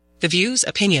The views,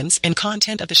 opinions, and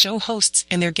content of the show hosts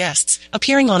and their guests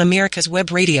appearing on America's Web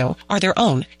Radio are their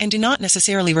own and do not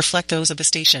necessarily reflect those of the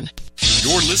station.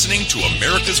 You're listening to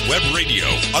America's Web Radio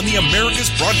on the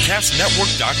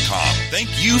AmericasBroadcastNetwork.com. Thank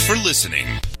you for listening.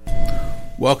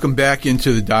 Welcome back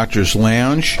into the Doctor's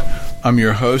Lounge. I'm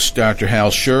your host, Dr.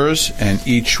 Hal Scherz, and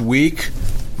each week,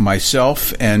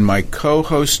 myself and my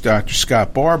co-host, Dr.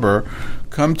 Scott Barber,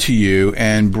 come to you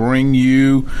and bring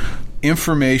you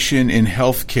information in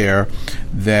healthcare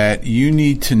that you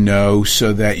need to know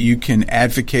so that you can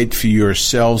advocate for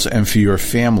yourselves and for your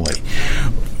family.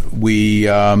 We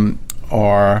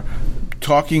are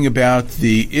talking about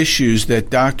the issues that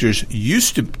doctors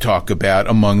used to talk about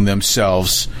among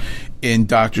themselves in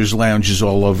doctors' lounges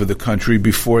all over the country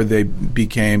before they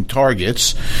became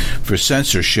targets for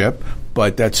censorship.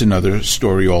 But that's another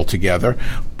story altogether.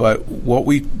 But what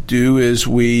we do is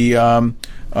we are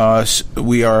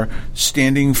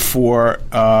standing for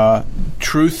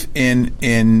truth in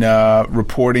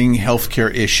reporting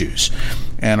healthcare issues.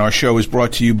 And our show is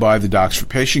brought to you by the Docs for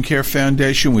Patient Care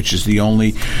Foundation, which is the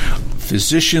only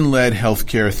physician-led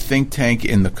healthcare think tank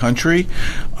in the country.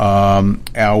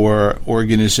 Our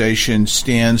organization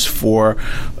stands for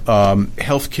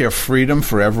healthcare freedom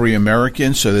for every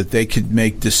American so that they could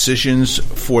make decisions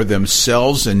for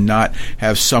themselves and not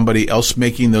have somebody else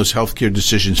making those healthcare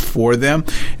decisions for them.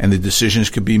 And the decisions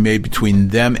could be made between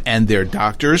them and their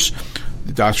doctors.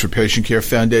 The Docs for Patient Care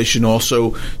Foundation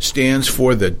also stands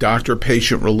for the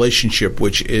doctor-patient relationship,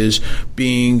 which is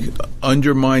being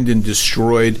undermined and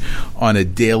destroyed on a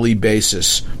daily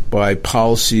basis by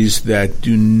policies that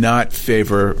do not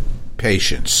favor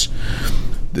patients.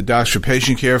 The Docs for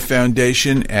Patient Care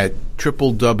Foundation at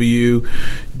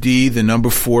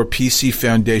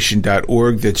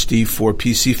www.d4pcfoundation.org. That's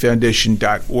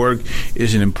d4pcfoundation.org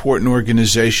is an important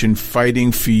organization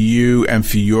fighting for you and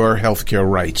for your healthcare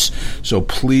rights. So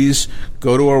please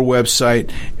go to our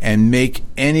website and make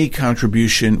any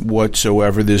contribution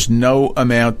whatsoever. There's no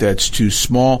amount that's too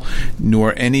small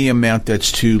nor any amount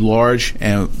that's too large,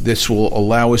 and this will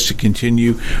allow us to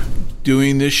continue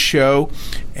doing this show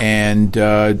and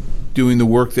doing the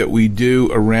work that we do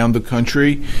around the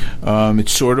country.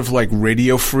 It's sort of like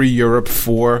Radio Free Europe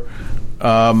for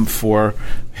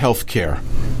healthcare.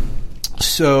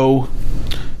 So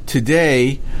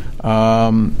today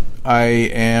I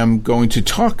am going to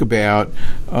talk about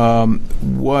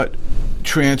what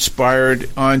transpired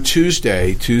on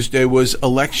Tuesday. Tuesday was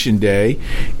election day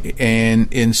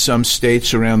and in some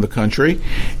states around the country,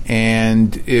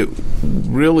 and it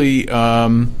really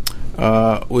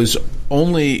was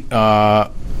only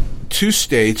two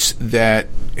states that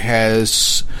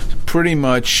has pretty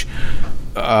much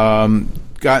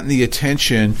gotten the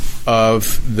attention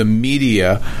of the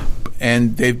media,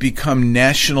 and they've become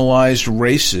nationalized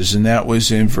races, and that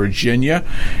was in Virginia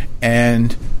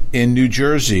and in New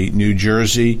Jersey. New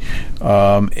Jersey,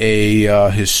 a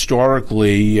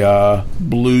historically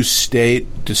blue state,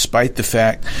 despite the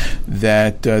fact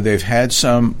that they've had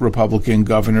some Republican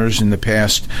governors in the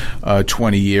past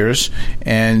 20 years,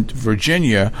 and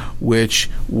Virginia, which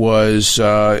was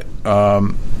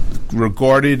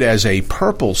regarded as a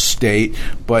purple state,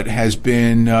 but has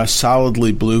been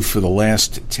solidly blue for the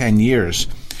last 10 years.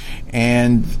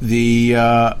 And the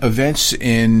events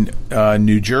in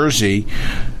New Jersey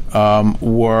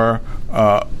were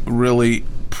really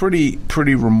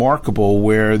pretty remarkable,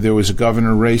 where there was a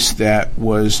governor race that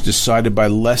was decided by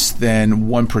less than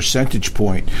 1 percentage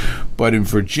point. But in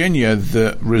Virginia,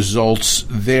 the results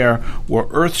there were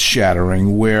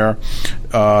earth-shattering, where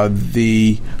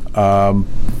the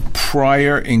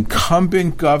prior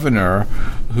incumbent governor,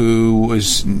 who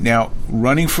was now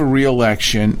running for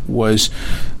re-election, was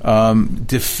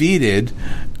defeated,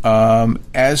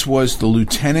 as was the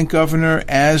lieutenant governor,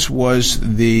 as was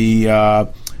the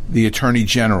attorney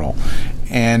general.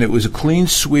 And it was a clean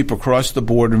sweep across the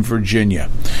board in Virginia.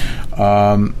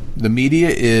 The media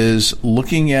is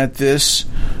looking at this,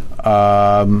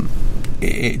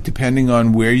 depending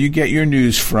on where you get your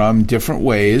news from, different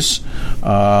ways.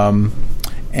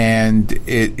 And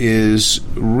it is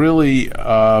really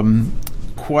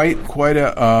quite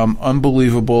a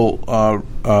unbelievable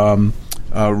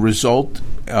result.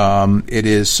 It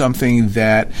is something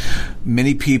that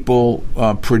many people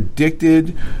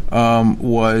predicted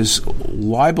was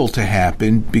liable to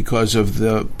happen because of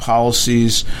the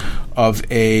policies of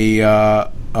a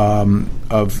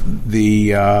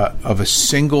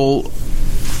single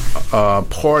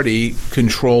party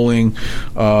controlling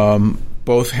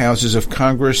both houses of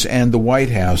Congress and the White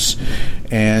House,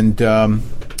 and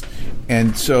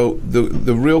And so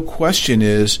the real question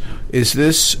is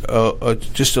this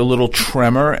just a little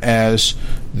tremor, as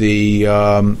the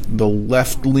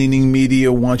left-leaning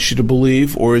media wants you to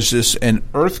believe, or is this an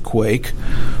earthquake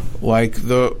like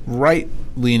the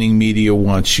right-leaning media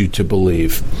wants you to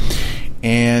believe?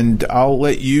 And I'll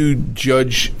let you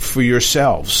judge for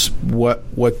yourselves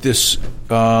what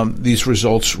these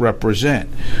results represent.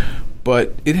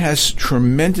 But it has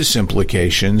tremendous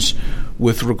implications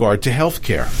with regard to health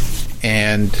care.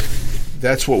 And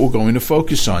that's what we're going to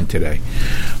focus on today.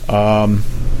 The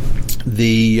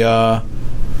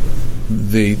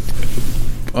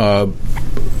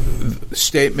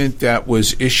statement that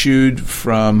was issued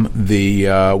from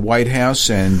the White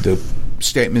House and the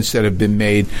statements that have been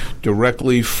made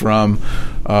directly from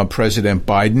President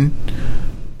Biden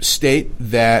state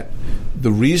that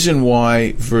the reason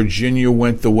why Virginia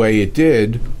went the way it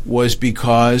did was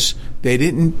because they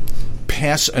didn't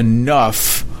pass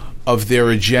enough of their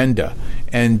agenda.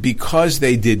 And because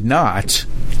they did not,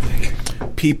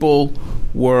 people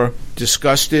were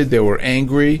disgusted, they were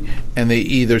angry, and they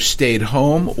either stayed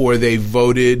home or they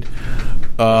voted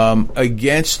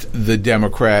against the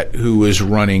Democrat who was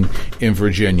running in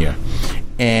Virginia.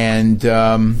 And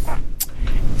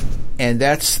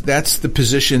that's the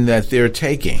position that they're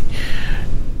taking.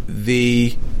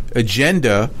 The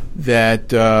agenda that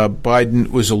Biden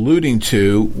was alluding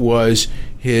to was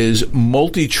his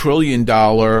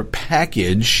multi-trillion-dollar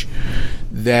package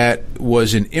that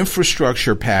was an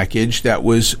infrastructure package that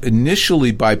was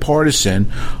initially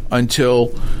bipartisan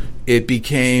until it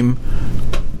became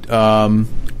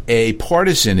a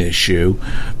partisan issue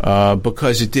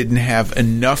because it didn't have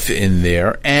enough in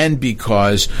there, and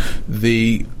because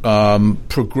the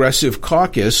Progressive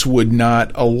Caucus would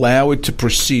not allow it to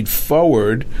proceed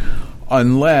forward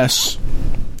unless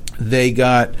they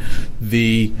got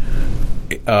the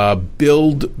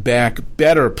Build Back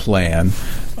Better plan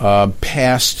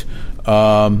passed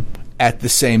at the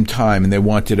same time, and they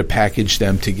wanted to package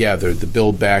them together. The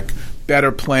Build Back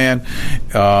Better plan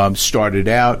started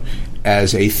out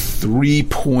as a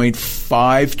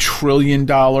 $3.5 trillion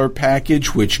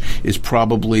package, which is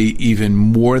probably even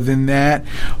more than that.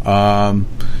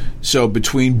 So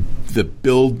between the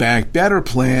Build Back Better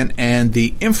plan and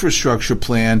the infrastructure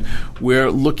plan,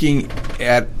 we're looking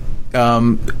at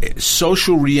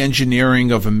social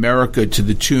reengineering of America to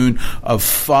the tune of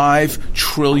 $5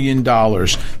 trillion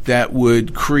that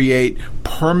would create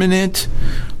permanent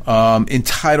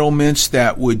entitlements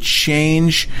that would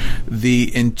change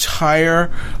the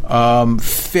entire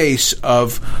face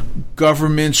of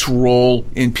government's role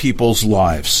in people's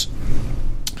lives.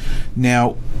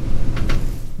 Now,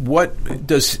 what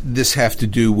does this have to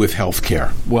do with health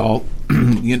care? Well,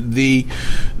 the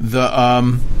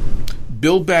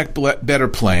Build Back Better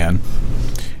plan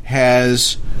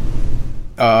has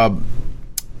in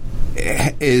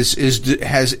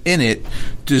it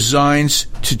designs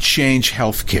to change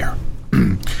health care.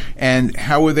 And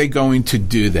how are they going to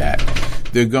do that?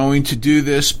 They're going to do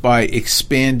this by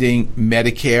expanding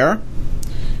Medicare,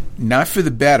 not for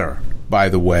the better, by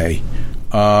the way.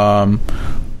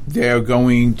 They're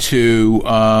going to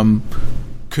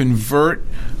convert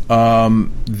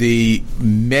the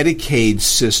Medicaid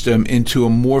system into a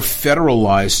more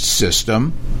federalized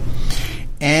system,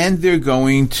 and they're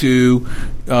going to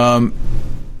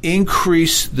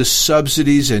increase the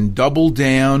subsidies and triple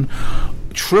down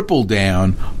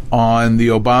on the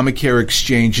Obamacare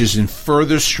exchanges and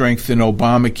further strengthen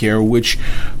Obamacare, which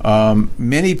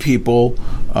many people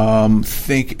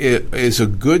think it is a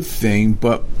good thing,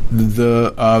 but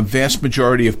the vast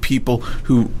majority of people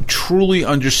who truly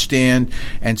understand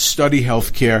and study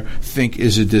healthcare think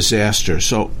is a disaster.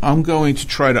 So I'm going to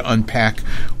try to unpack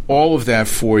all of that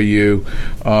for you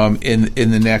in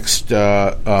the next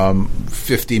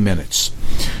 50 minutes.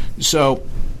 So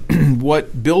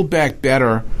what Build Back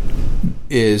Better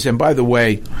is, and by the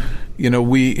way, Joe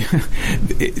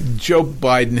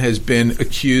Biden has been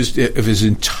accused of his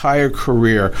entire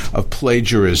career of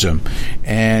plagiarism,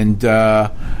 and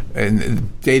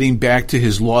dating back to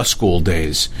his law school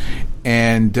days.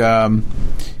 And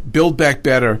Build Back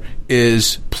Better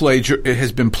has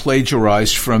been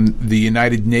plagiarized from the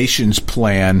United Nations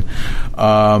plan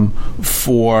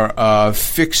for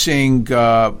fixing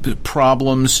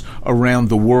problems around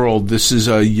the world. This is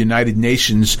a United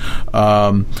Nations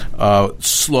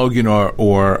slogan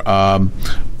or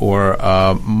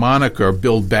moniker,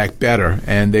 Build Back Better,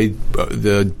 and the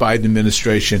Biden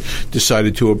administration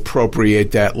decided to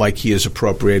appropriate that like he has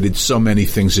appropriated so many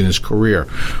things in his career.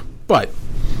 But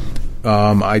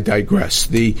I digress.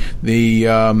 The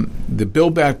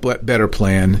Build Back Better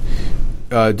plan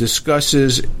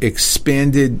discusses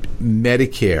expanded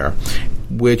Medicare,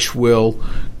 which will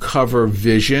cover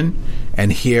vision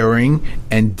and hearing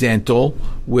and dental,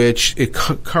 which it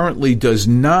currently does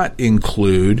not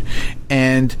include.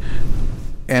 And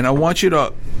I want you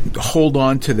to hold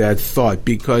on to that thought,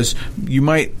 because you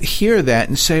might hear that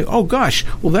and say, oh gosh,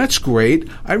 well, that's great.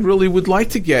 I really would like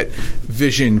to get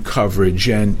vision coverage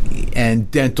and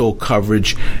dental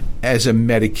coverage as a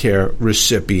Medicare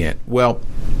recipient. Well,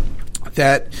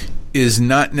 that is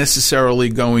not necessarily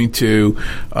going to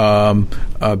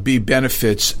be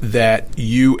benefits that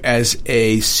you as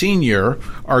a senior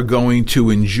are going to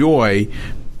enjoy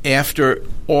after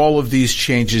all of these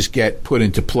changes get put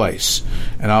into place.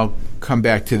 And I'll come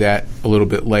back to that a little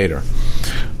bit later.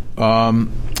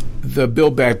 The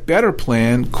Build Back Better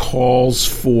plan calls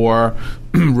for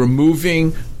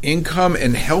removing income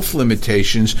and health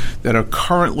limitations that are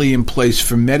currently in place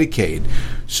for Medicaid.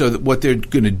 So that what they're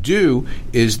going to do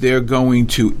is they're going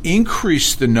to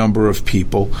increase the number of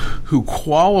people who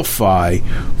qualify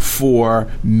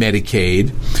for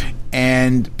Medicaid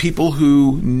and people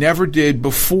who never did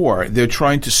before. They're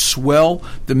trying to swell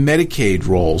the Medicaid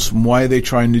rolls. And why are they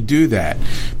trying to do that?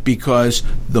 Because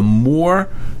the more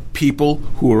people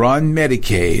who are on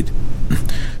Medicaid,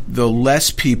 the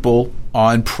less people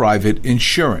on private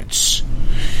insurance.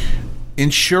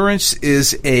 Insurance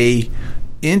is a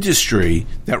industry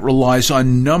that relies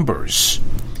on numbers.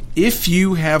 If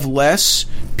you have less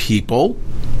people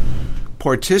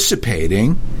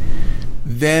participating,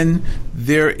 then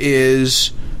there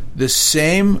is the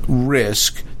same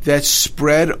risk that's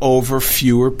spread over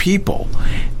fewer people.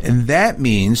 And that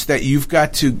means that you've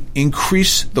got to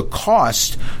increase the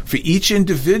cost for each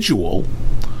individual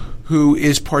who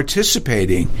is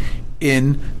participating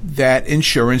in that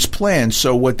insurance plan.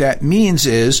 So what that means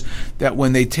is that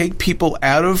when they take people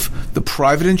out of the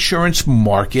private insurance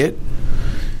market,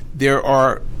 there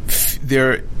are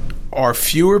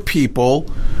fewer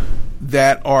people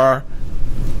that are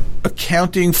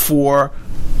accounting for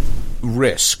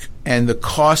risk, and the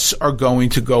costs are going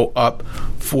to go up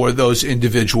for those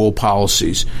individual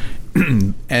policies.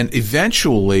 And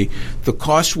eventually, the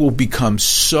cost will become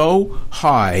so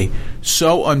high,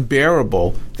 so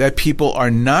unbearable, that people are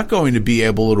not going to be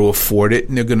able to afford it,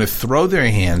 and they're going to throw their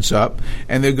hands up,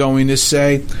 and they're going to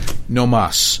say, no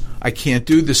mas, I can't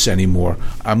do this anymore.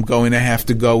 I'm going to have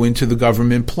to go into the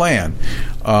government plan.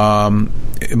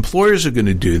 Employers are going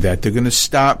to do that. They're going to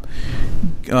stop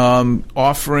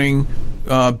offering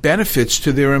benefits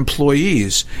to their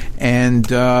employees, and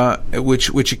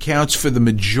which accounts for the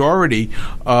majority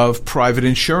of private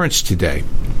insurance today.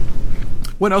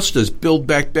 What else does Build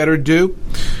Back Better do?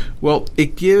 Well,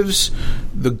 it gives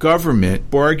the government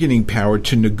bargaining power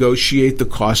to negotiate the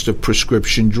cost of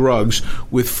prescription drugs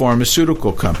with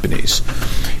pharmaceutical companies.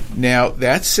 Now,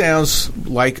 that sounds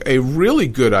like a really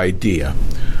good idea,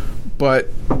 but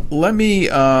let me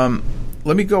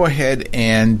go ahead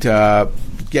and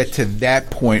get to that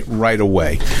point right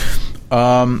away.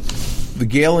 The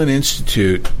Galen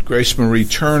Institute, Grace Marie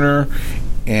Turner,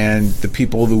 and the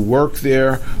people who work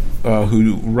there,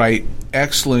 who write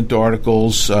excellent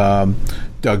articles,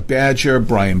 Doug Badger,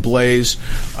 Brian Blaze.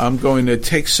 I'm going to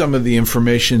take some of the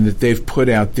information that they've put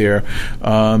out there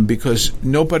because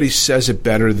nobody says it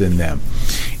better than them.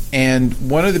 And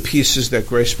one of the pieces that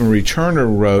Grace Marie Turner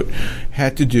wrote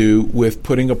had to do with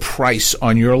putting a price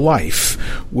on your life,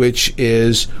 which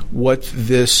is what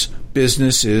this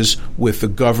business is with the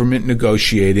government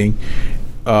negotiating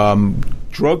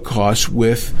drug costs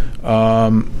with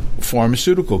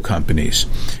pharmaceutical companies.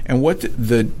 And what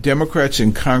the Democrats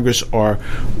in Congress are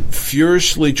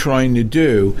furiously trying to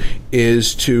do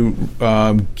is to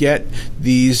get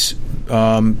these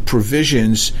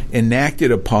provisions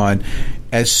enacted upon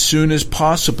as soon as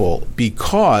possible,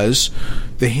 because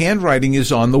the handwriting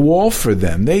is on the wall for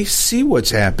them. They see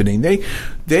what's happening.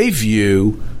 They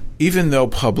view, even though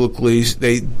publicly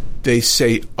they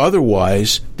say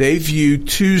otherwise, they view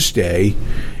Tuesday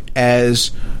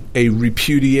as a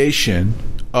repudiation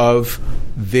of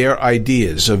their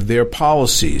ideas, of their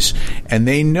policies. And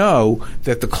they know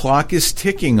that the clock is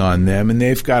ticking on them, and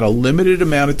they've got a limited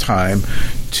amount of time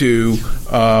to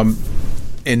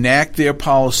enact their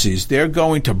policies. They're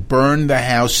going to burn the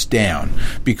house down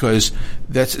because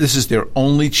this is their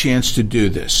only chance to do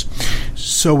this.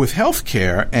 So with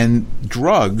healthcare and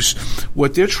drugs,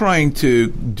 what they're trying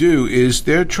to do is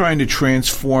they're trying to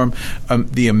transform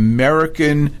the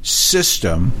American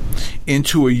system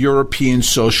into a European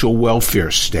social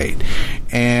welfare state.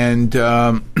 And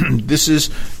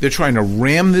they're trying to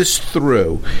ram this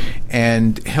through,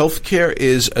 and healthcare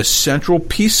is a central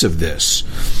piece of this.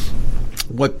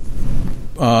 What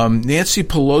Nancy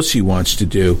Pelosi wants to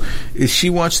do is she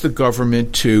wants the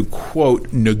government to,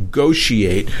 quote,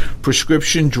 negotiate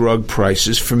prescription drug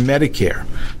prices for Medicare.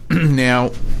 Now,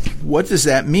 what does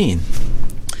that mean?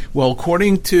 Well,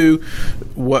 according to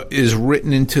what is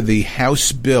written into the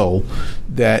House bill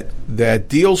that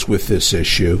deals with this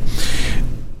issue,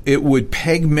 it would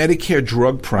peg Medicare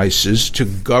drug prices to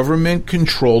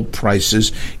government-controlled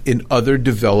prices in other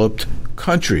developed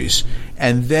countries.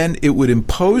 And then it would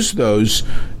impose those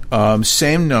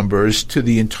same numbers to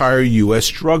the entire U.S.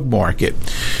 drug market.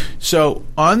 So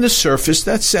on the surface,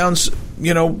 that sounds,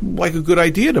 like a good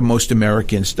idea to most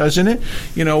Americans, doesn't it?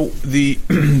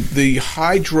 The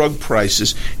high drug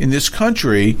prices in this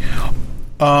country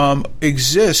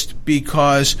exist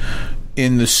because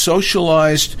in the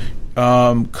socialized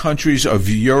countries of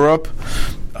Europe,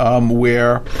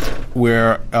 where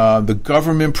the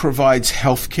government provides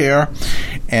health care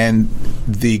and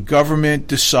the government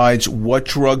decides what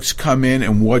drugs come in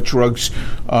and what drugs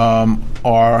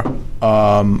are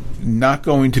not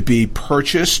going to be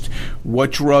purchased,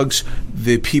 what drugs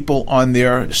the people on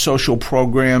their social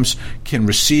programs can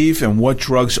receive, and what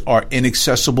drugs are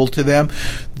inaccessible to them.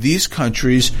 These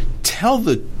countries tell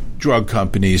the drug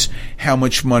companies how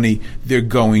much money they're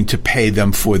going to pay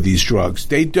them for these drugs.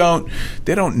 They don't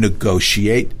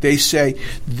negotiate. They say,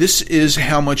 this is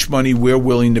how much money we're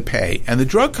willing to pay. And the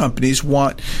drug companies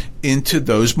want into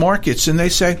those markets, and they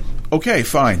say, okay,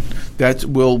 fine. That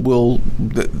we'll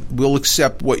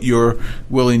accept what you're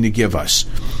willing to give us.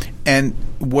 And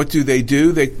what do?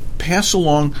 They pass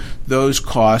along those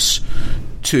costs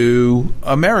to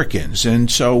Americans.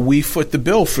 And so we foot the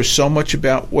bill for so much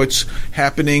about what's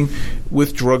happening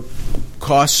with drug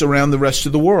costs around the rest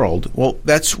of the world. Well,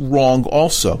 that's wrong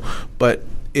also. But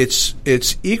it's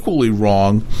equally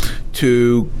wrong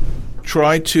to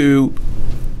try to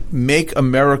make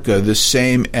America the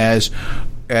same as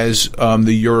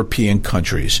the European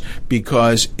countries,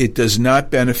 because it does not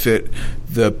benefit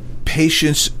the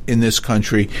patients in this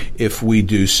country if we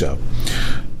do so.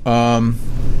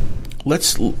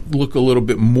 Let's look a little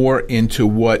bit more into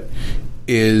what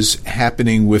is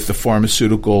happening with the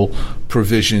pharmaceutical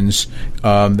provisions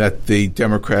that the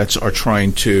Democrats are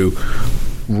trying to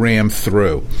ram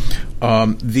through.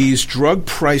 These drug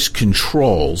price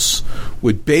controls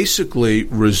would basically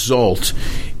result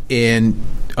in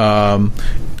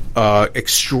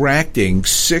extracting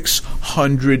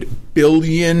 $600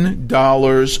 billion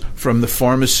from the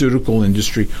pharmaceutical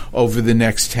industry over the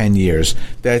next 10 years.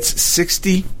 That's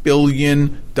 $60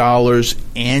 billion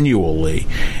annually.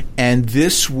 And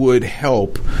this would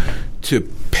help to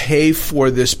pay for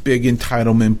this big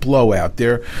entitlement blowout.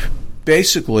 They're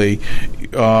basically,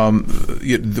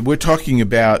 we're talking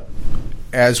about,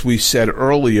 as we said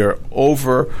earlier,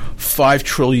 over $5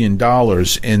 trillion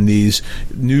in these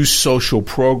new social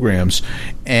programs,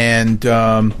 and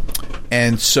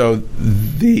so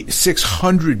the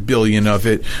 $600 billion of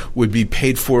it would be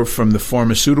paid for from the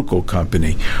pharmaceutical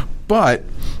company. But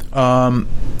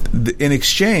in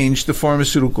exchange, the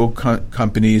pharmaceutical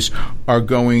companies are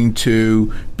going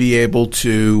to be able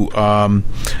to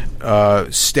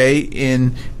stay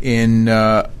in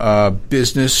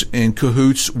business in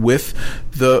cahoots with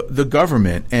the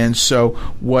government. And so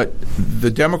what the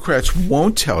Democrats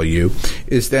won't tell you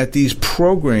is that these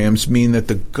programs mean that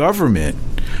the government,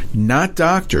 not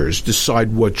doctors,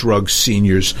 decide what drugs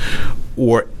seniors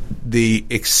or the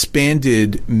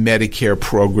expanded Medicare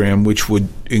program, which would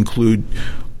include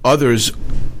other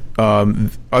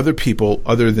people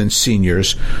other than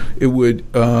seniors. It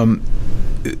would be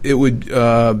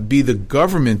the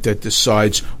government that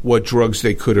decides what drugs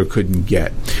they could or couldn't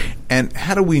get. And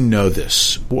how do we know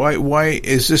this? Why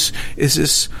is this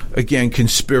again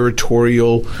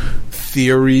conspiratorial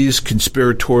theories,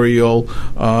 conspiratorial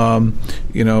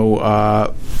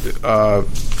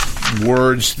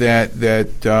words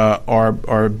that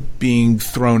are being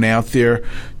thrown out there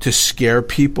to scare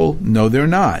people? No, they're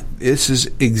not. This is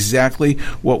exactly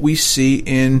what we see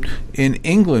in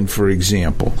England, for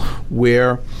example,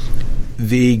 where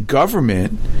the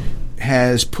government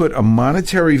has put a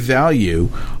monetary value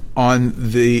on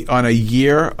a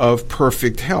year of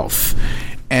perfect health,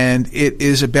 and it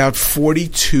is about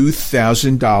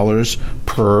 $42,000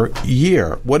 per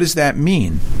year. What does that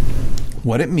mean?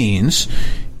 What it means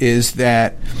is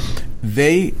that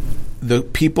the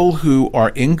people who are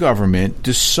in government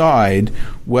decide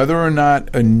whether or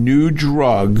not a new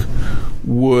drug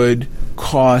would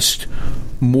cost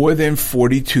more than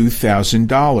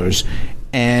 $42,000.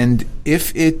 And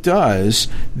if it does,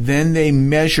 then they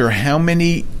measure how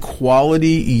many quality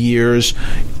years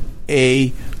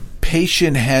a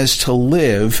patient has to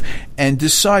live and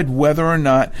decide whether or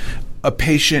not a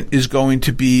patient is going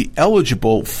to be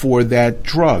eligible for that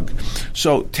drug.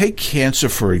 So take cancer,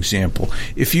 for example.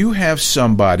 If you have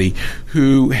somebody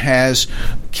who has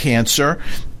cancer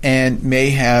and may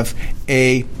have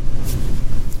a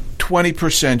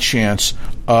 20% chance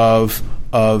of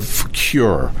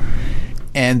cure,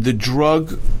 and the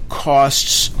drug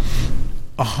costs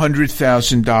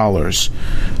 $100,000,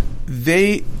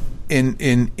 they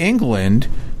in England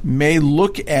may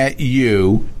look at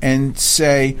you and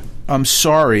say, I'm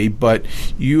sorry, but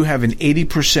you have an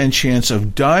 80% chance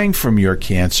of dying from your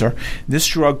cancer. This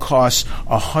drug costs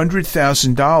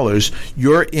 $100,000.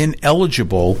 You're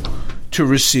ineligible to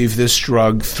receive this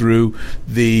drug through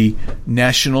the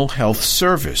National Health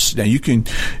Service. Now, you can,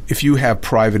 if you have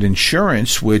private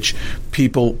insurance, which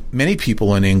many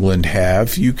people in England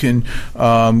have, you can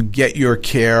get your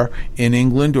care in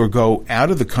England or go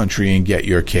out of the country and get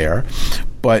your care,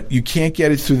 but you can't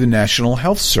get it through the National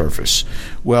Health Service.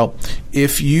 Well,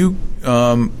 if you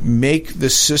make the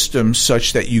system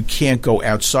such that you can't go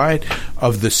outside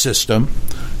of the system,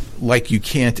 like you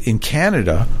can't in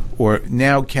Canada, or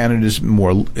now Canada has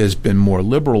been more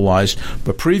liberalized,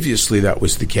 but previously that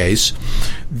was the case,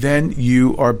 then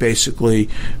you are basically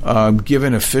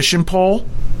given a fishing pole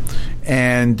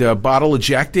and a bottle of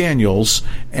Jack Daniels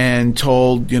and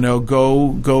told,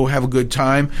 go have a good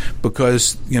time,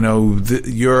 because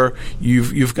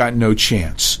you've got no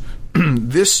chance.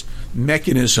 This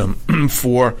mechanism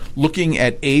for looking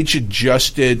at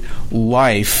age-adjusted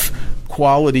life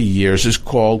quality years is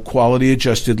called quality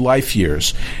adjusted life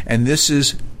years, and this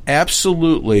is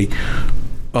absolutely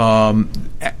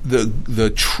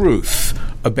the truth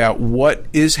about what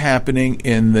is happening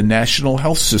in the national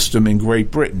health system in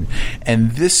Great Britain.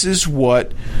 And this is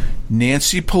what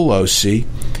Nancy Pelosi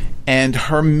and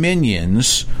her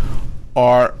minions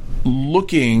are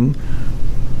looking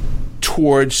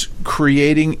towards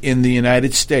creating in the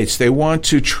United States. They want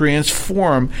to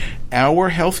transform our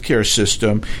healthcare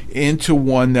system into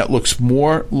one that looks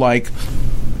more like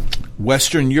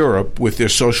Western Europe with their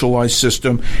socialized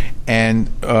system and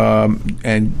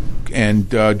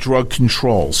drug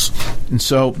controls. And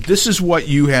so this is what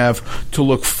you have to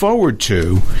look forward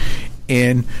to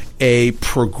in a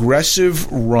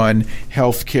progressive-run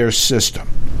healthcare system.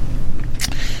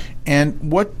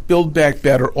 And what Build Back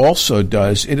Better also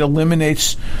does, it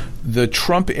eliminates the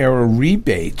Trump-era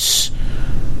rebates.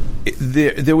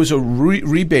 There was a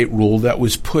rebate rule that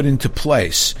was put into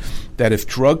place that if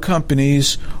drug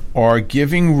companies are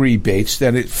giving rebates,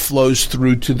 that it flows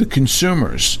through to the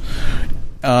consumers.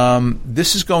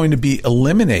 This is going to be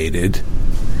eliminated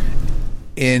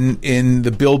in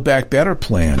the Build Back Better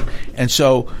plan. And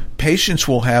so patients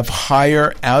will have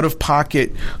higher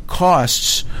out-of-pocket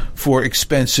costs for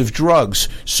expensive drugs.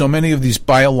 So many of these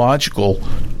biologics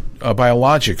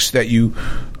that you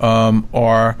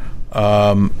are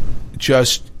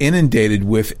just inundated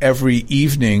with every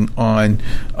evening on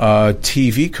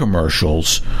TV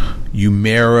commercials,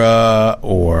 Humira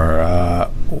or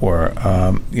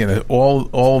all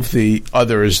of the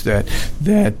others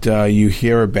that you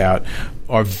hear about,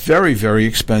 are very, very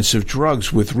expensive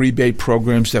drugs with rebate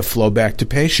programs that flow back to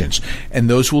patients. And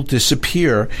those will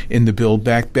disappear in the Build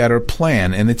Back Better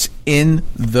plan. And it's in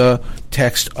the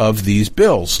text of these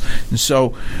bills. And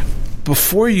so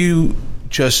before you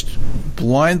just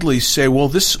blindly say, well,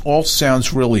 this all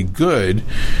sounds really good,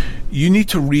 you need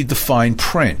to read the fine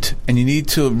print, and you need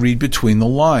to read between the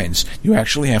lines. You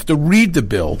actually have to read the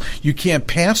bill. You can't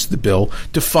pass the bill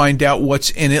to find out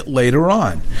what's in it later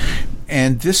on.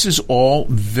 And this is all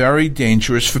very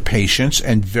dangerous for patients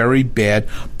and very bad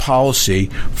policy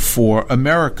for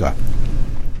America.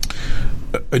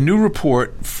 A new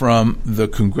report from the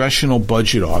Congressional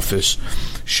Budget Office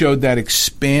showed that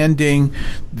expanding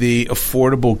the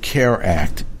Affordable Care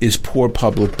Act is poor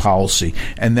public policy,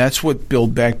 and that's what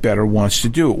Build Back Better wants to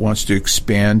do. It wants to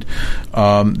expand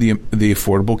the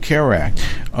Affordable Care Act.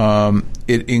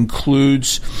 It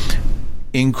includes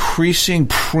increasing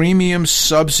premium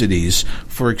subsidies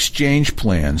for exchange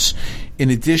plans, in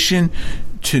addition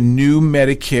to new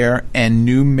Medicare and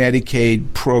new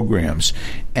Medicaid programs,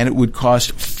 and it would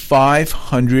cost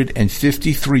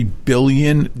 $553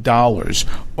 billion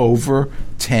over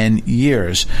 10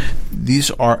 years.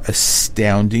 These are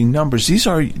astounding numbers. These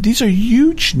are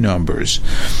huge numbers.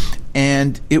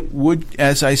 And it would,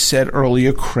 as I said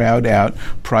earlier, crowd out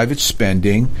private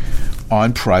spending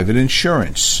on private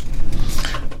insurance.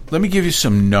 Let me give you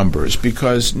some numbers,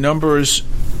 because numbers,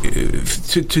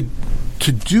 to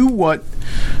do what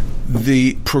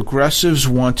the progressives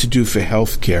want to do for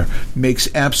health care makes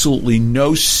absolutely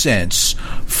no sense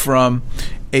from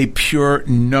a pure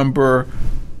number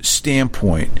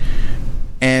standpoint.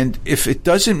 And if it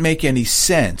doesn't make any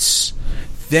sense,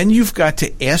 then you've got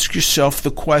to ask yourself the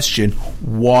question,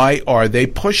 why are they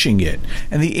pushing it?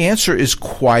 And the answer is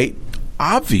quite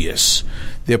obvious.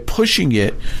 They're pushing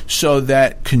it so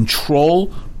that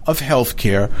control of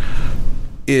healthcare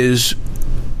is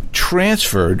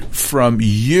transferred from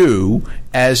you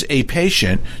as a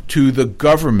patient to the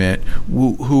government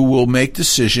who will make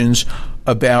decisions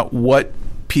about what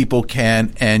people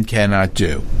can and cannot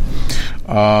do.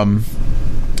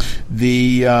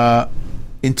 The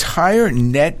entire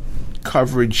net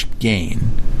coverage gain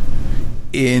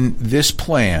in this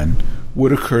plan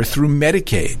would occur through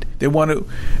Medicaid. They want to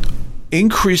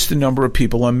increase the number of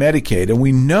people on Medicaid, and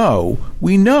we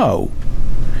know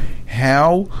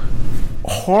how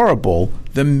horrible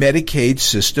the Medicaid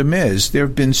system is. There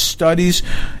have been studies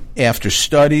after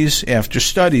studies after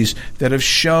studies that have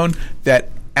shown that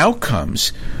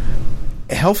outcomes,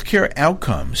 healthcare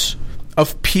outcomes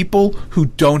of people who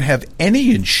don't have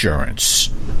any insurance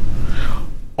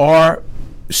are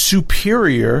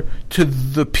superior to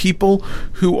the people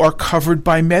who are covered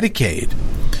by Medicaid.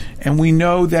 And we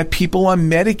know that people on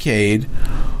Medicaid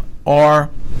are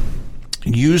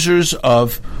users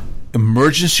of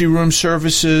emergency room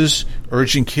services,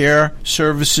 urgent care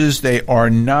services. They are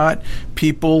not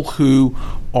people who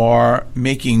are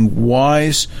making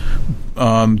wise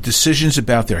decisions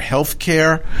about their health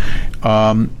care,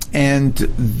 and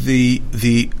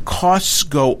the costs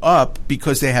go up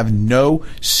because they have no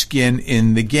skin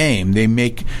in the game.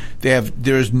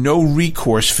 There's no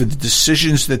recourse for the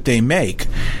decisions that they make,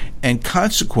 and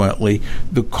consequently,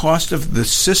 the cost of the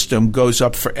system goes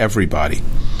up for everybody.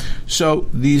 So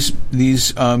these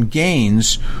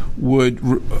gains would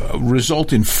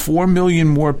result in 4 million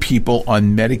more people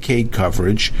on Medicaid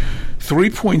coverage.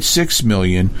 3.6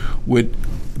 million would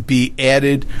be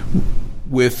added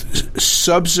with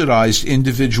subsidized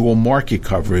individual market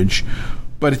coverage,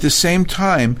 but at the same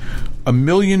time, 1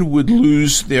 million would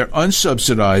lose their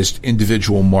unsubsidized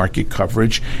individual market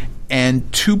coverage,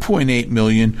 and 2.8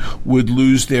 million would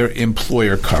lose their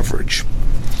employer coverage.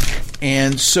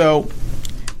 And so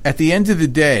at the end of the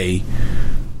day,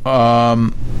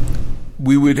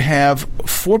 we would have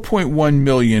 4.1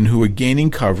 million who are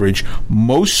gaining coverage,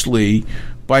 mostly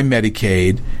by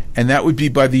Medicaid, and that would be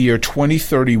by the year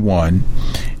 2031.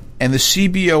 And the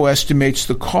CBO estimates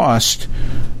the cost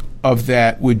of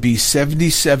that would be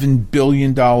 $77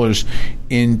 billion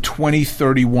in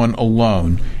 2031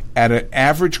 alone, at an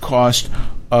average cost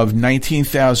of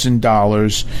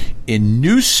 $19,000 in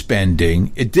new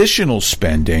spending, additional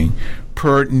spending,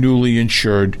 per newly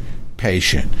insured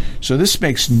patient. So this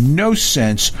makes no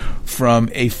sense from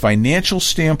a financial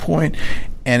standpoint,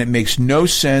 and it makes no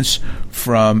sense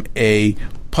from a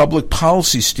public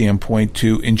policy standpoint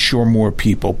to insure more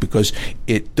people, because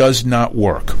it does not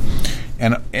work.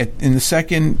 And in the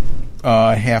second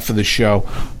half of the show,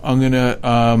 I'm going to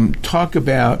talk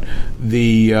about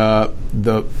the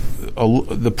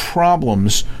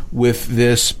problems with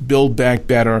this Build Back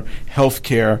Better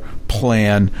healthcare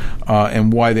plan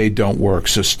and why they don't work.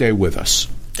 So stay with us.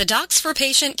 The Docs for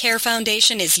Patient Care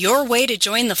Foundation is your way to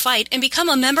join the fight and become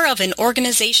a member of an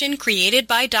organization created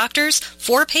by doctors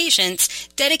for patients,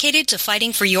 dedicated to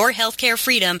fighting for your healthcare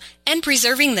freedom and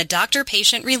preserving the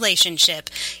doctor-patient relationship.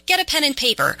 Get a pen and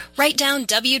paper. Write down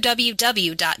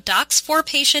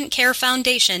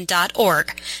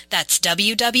www.docsforpatientcarefoundation.org. That's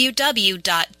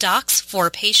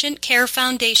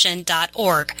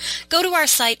www.docsforpatientcarefoundation.org. Go to our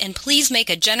site and please make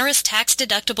a generous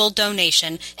tax-deductible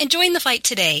donation and join the fight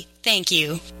today. Thank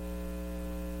you.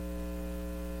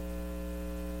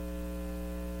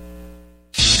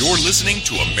 You're listening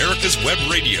to America's Web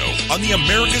Radio on the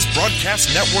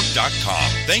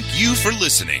AmericasBroadcastNetwork.com. Thank you for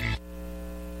listening.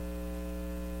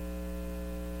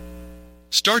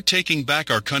 Start taking back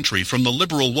our country from the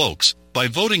liberal wokes by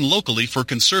voting locally for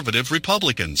conservative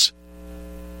Republicans.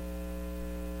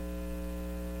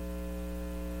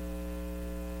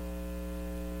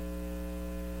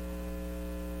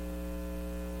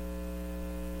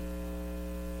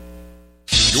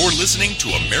 You're listening to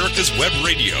America's Web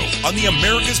Radio on the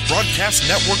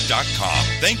AmericasBroadcastNetwork.com.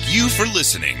 Thank you for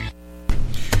listening.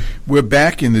 We're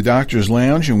back in the Doctor's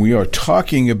Lounge, and we are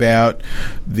talking about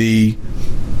the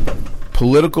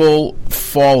political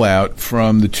fallout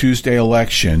from the Tuesday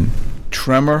election,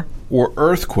 tremor or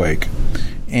earthquake.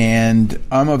 And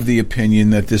I'm of the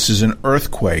opinion that this is an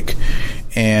earthquake,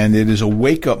 and it is a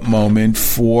wake-up moment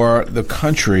for the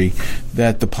country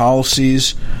that the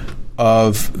policies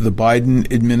of the Biden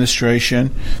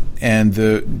administration and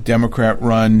the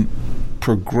Democrat-run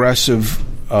progressive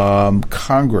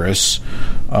Congress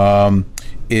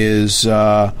is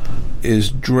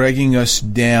dragging us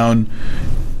down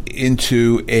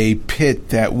into a pit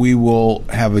that we will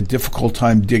have a difficult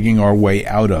time digging our way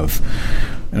out of.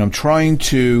 And I'm trying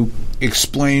to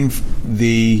explain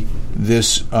the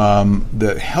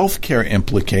healthcare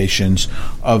implications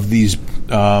of these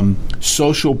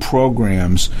social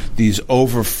programs, these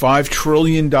over $5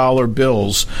 trillion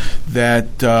bills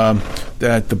that the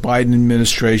Biden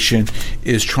administration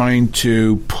is trying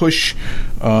to push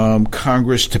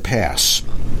Congress to pass.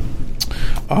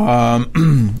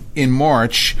 In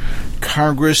March,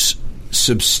 Congress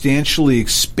substantially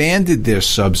expanded their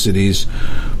subsidies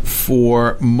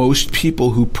for most people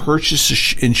who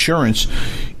purchase insurance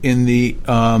in the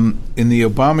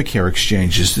Obamacare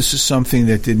exchanges. This is something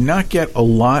that did not get a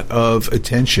lot of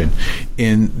attention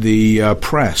in the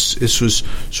press. This was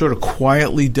sort of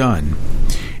quietly done.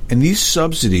 And these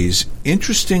subsidies,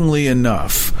 interestingly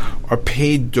enough, are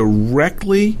paid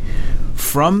directly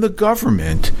from the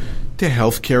government to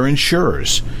healthcare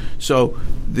insurers. So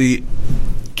the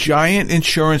giant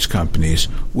insurance companies,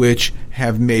 which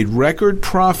have made record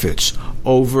profits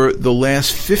over the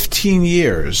last 15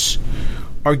 years,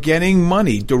 are getting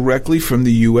money directly from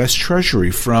the U.S.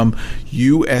 Treasury, from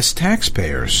U.S.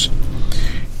 taxpayers.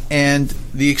 And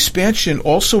the expansion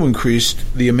also increased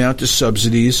the amount of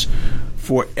subsidies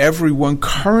for everyone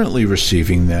currently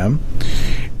receiving them.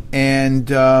 And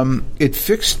it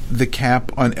fixed the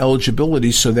cap on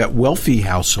eligibility so that wealthy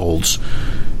households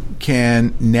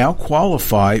can now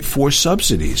qualify for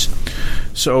subsidies.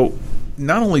 So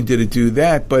not only did it do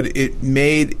that, but it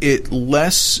made it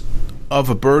less of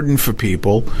a burden for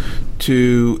people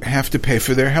to have to pay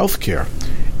for their health care.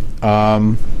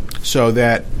 So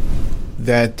that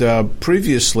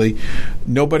previously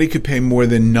nobody could pay more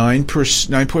than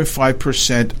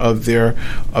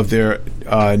 9.5% of their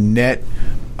net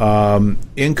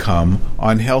income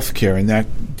on health care, and that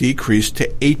decreased to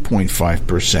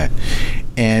 8.5%.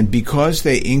 And because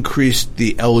they increased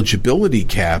the eligibility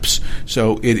caps,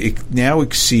 so it now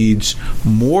exceeds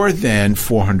more than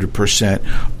 400%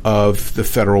 of the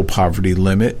federal poverty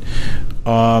limit,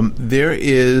 there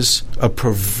is a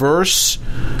perverse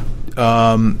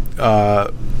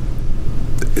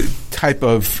type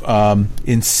of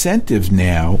incentive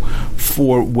now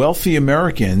for wealthy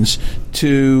Americans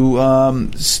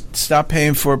to stop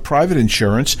paying for private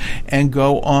insurance and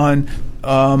go on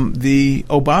the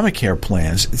Obamacare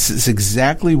plans. It's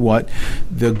exactly what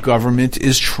the government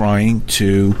is trying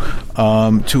to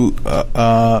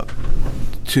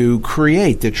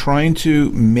create. They're trying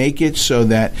to make it so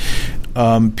that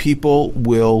people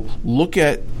will look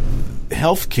at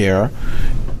healthcare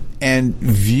and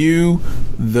view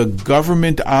the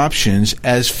government options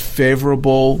as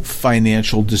favorable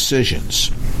financial decisions.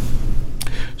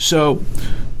 So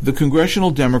the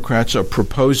congressional Democrats are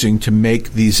proposing to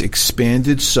make these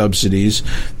expanded subsidies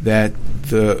that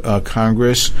the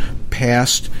Congress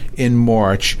passed in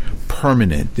March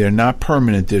permanent. They're not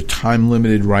permanent. They're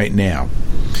time-limited right now.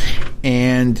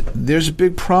 And there's a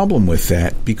big problem with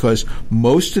that because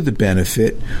most of the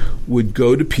benefit would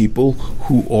go to people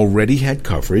who already had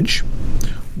coverage.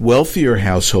 Wealthier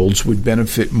households would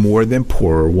benefit more than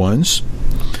poorer ones.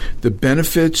 The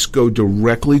benefits go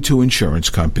directly to insurance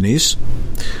companies.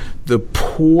 The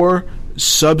poor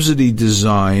subsidy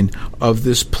design of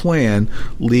this plan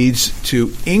leads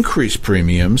to increased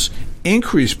premiums,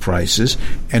 increased prices,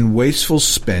 and wasteful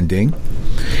spending.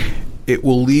 It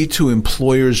will lead to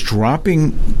employers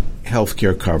dropping health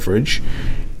care coverage,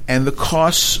 and the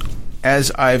costs,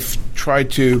 as I've tried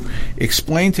to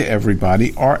explain to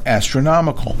everybody, are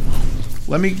astronomical.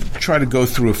 Let me try to go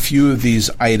through a few of these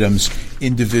items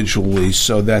individually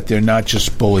so that they're not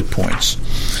just bullet points.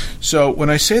 So when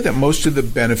I say that most of the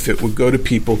benefit would go to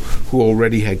people who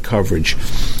already had coverage,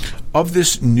 of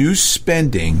this new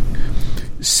spending,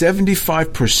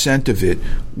 75% of it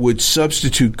would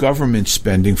substitute government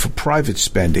spending for private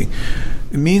spending.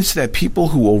 It means that people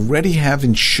who already have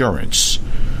insurance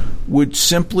would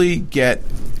simply get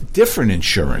different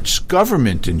insurance,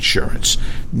 government insurance,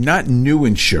 not new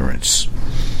insurance.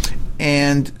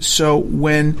 And so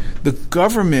when the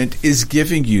government is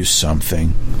giving you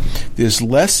something, there's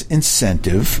less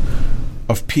incentive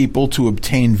of people to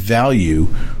obtain value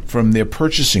from their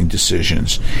purchasing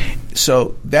decisions.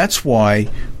 So that's why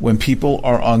when people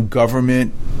are on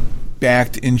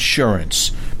government-backed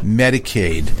insurance,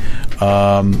 Medicaid,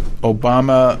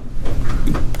 Obama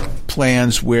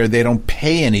plans where they don't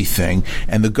pay anything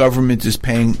and the government is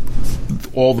paying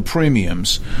all the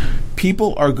premiums,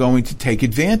 people are going to take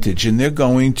advantage and they're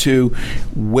going to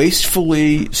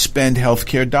wastefully spend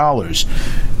healthcare dollars.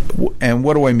 And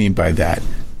what do I mean by that?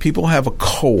 People have a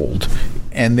cold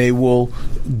and they will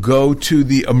go to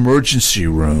the emergency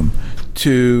room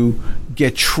to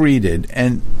get treated.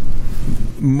 And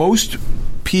most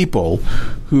people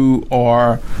who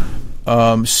are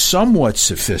somewhat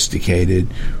sophisticated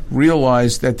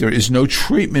realize that there is no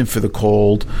treatment for the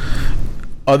cold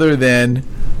other than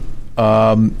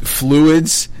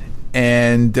fluids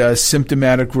and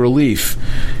symptomatic relief.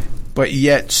 But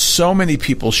yet so many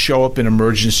people show up in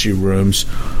emergency rooms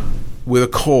with a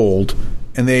cold,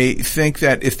 and they think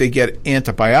that if they get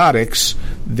antibiotics,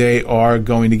 they are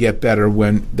going to get better,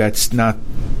 when that's not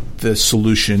the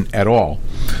solution at all.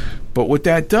 But what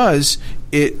that does,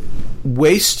 it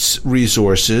wastes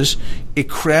resources. It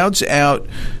crowds out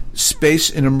space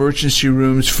in emergency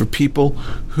rooms for people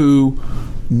who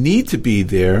need to be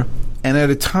there, and at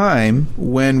a time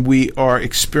when we are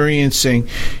experiencing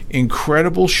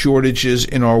incredible shortages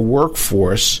in our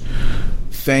workforce,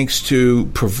 thanks to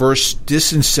perverse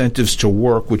disincentives to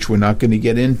work, which we're not going to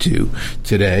get into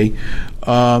today,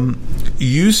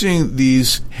 using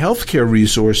these healthcare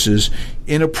resources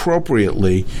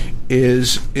inappropriately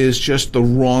is just the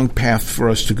wrong path for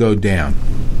us to go down.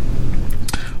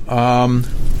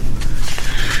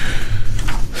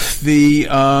 The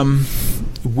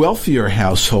wealthier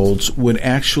households would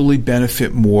actually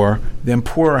benefit more than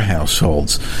poorer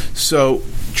households. So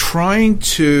trying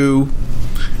to...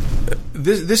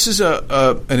 This is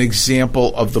an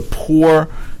example of the poor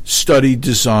study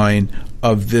design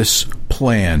of this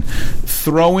plan.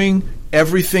 Throwing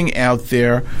everything out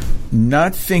there,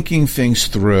 not thinking things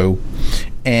through,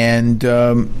 and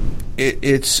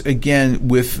it's again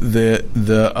with the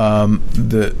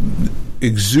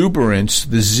exuberance,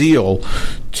 the zeal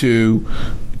to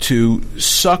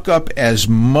suck up as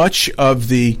much of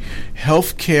the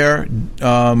healthcare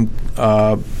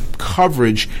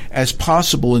coverage as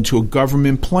possible into a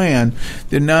government plan.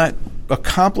 They're not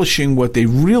accomplishing what they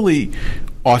really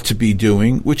ought to be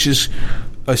doing, which is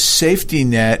a safety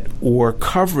net or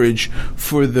coverage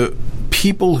for the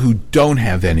people who don't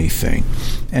have anything.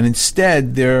 And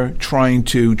instead, they're trying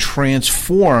to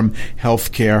transform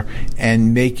healthcare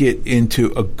and make it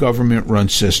into a government-run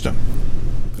system.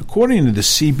 According to the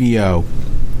CBO,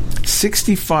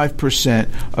 65%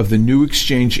 of the new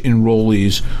exchange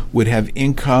enrollees would have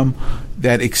income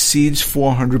that exceeds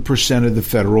 400% of the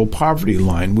federal poverty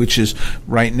line, which is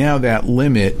right now that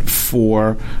limit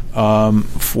for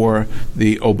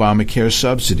the Obamacare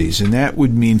subsidies, and that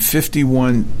would mean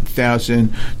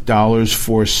 $51,000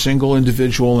 for a single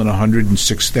individual and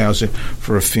 $106,000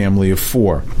 for a family of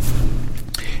four.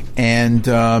 And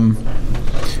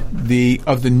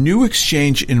of the new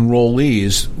exchange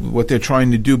enrollees, what they're trying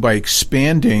to do by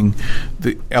expanding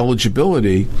the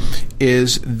eligibility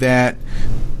is that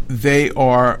they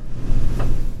are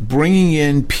bringing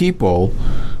in people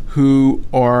who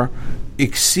are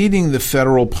exceeding the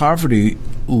federal poverty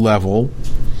level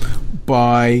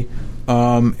by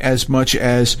as much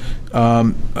as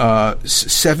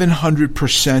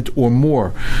 700% or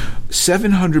more.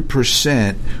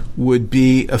 700% would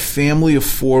be a family of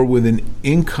four with an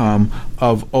income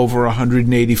of over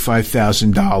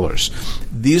 $185,000.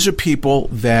 These are people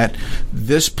that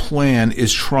this plan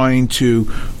is trying to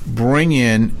bring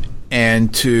in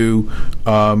and to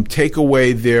take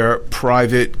away their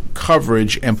private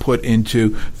coverage and put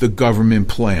into the government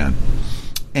plan.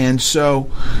 And so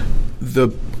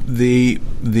this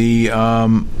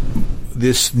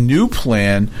new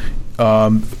plan,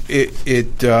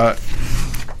 it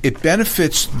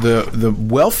benefits the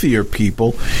wealthier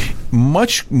people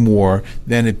much more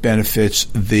than it benefits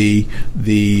the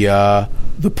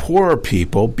poorer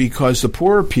people, because the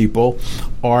poorer people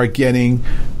are getting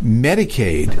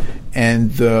Medicaid,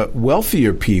 and the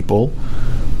wealthier people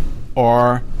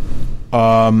are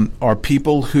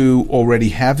people who already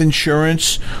have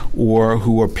insurance or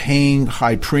who are paying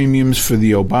high premiums for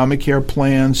the Obamacare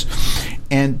plans.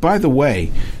 And by the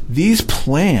way, these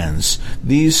plans,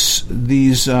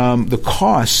 the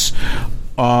costs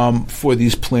for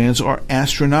these plans are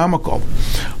astronomical.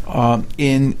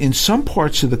 In some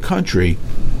parts of the country,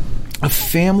 a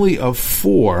family of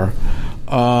four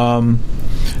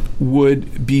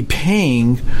would be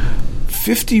paying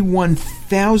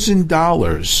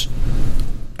 $51,000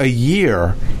 a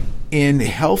year in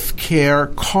health care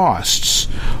costs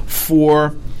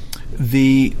for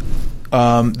the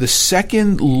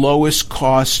second lowest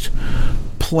cost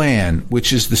plan,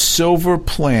 which is the silver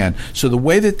plan. So the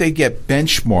way that they get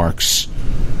benchmarks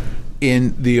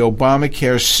in the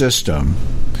Obamacare system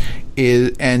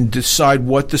is, and decide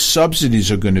what the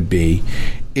subsidies are going to be,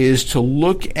 is to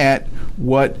look at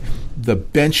what the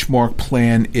benchmark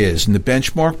plan is. And the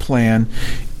benchmark plan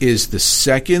is the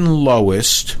second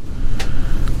lowest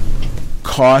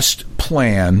cost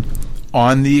plan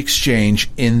on the exchange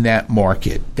in that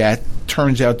market. That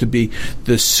turns out to be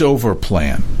the silver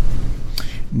plan.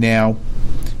 Now,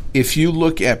 if you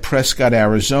look at Prescott,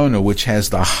 Arizona, which has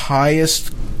the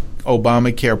highest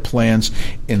Obamacare plans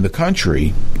in the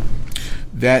country,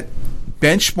 that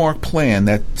benchmark plan,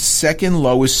 that second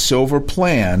lowest silver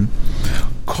plan,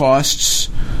 costs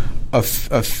a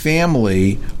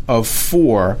family of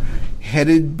 4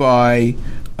 headed by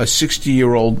a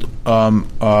 60-year-old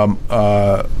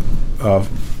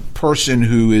person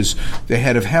who is the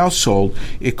head of household,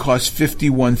 it costs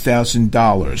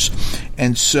 $51,000.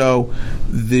 And so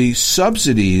the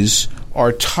subsidies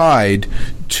are tied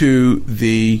to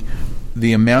the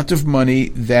amount of money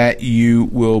that you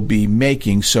will be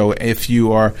making. So if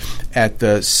you are at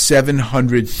the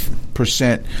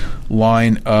 700%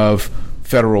 line of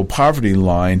federal poverty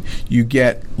line, you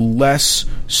get less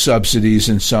subsidies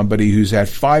than somebody who's at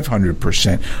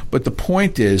 500%. But the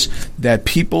point is that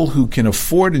people who can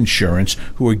afford insurance,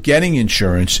 who are getting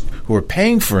insurance, who are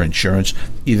paying for insurance,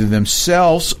 either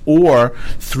themselves or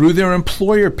through their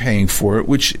employer paying for it,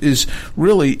 which is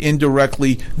really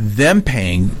indirectly them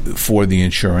paying for the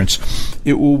insurance,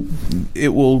 it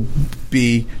will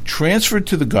be transferred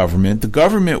to the government. The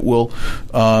government will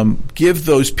give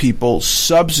those people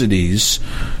subsidies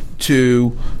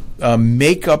to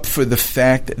make up for the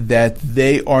fact that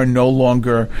they are no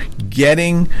longer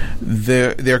getting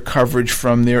their coverage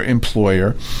from their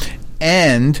employer,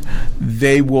 and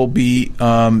they will be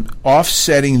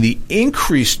offsetting the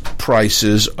increased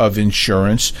prices of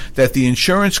insurance that the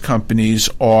insurance companies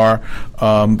are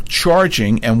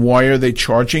charging. And why are they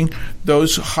charging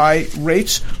those high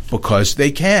rates? Because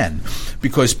they can.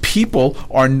 Because people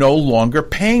are no longer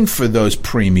paying for those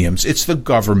premiums. It's the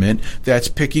government that's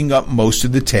picking up most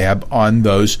of the tab on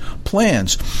those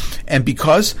plans. And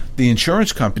because the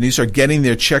insurance companies are getting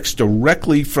their checks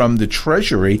directly from the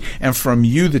Treasury and from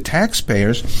you, the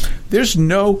taxpayers, there's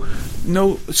no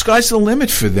sky's the limit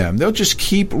for them. They'll just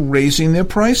keep raising their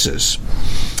prices.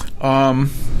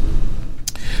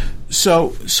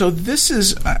 So this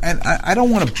is, and I don't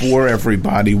want to bore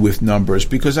everybody with numbers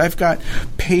because I've got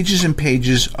pages and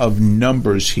pages of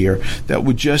numbers here that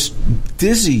would just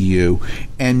dizzy you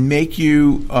and make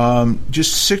you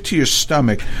just sick to your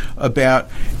stomach about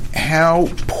how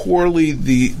poorly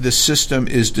the system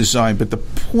is designed. But the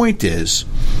point is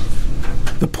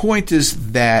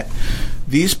that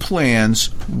these plans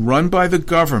run by the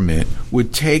government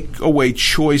would take away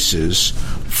choices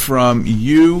from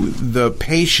you, the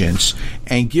patients,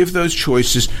 and give those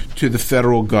choices to the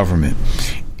federal government.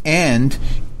 And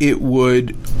it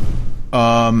would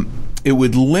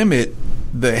limit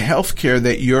the health care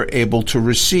that you're able to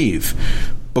receive,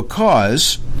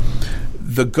 because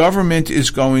the government is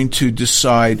going to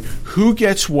decide who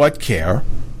gets what care,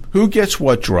 who gets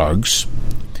what drugs,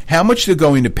 how much they're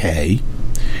going to pay,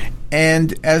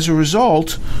 and as a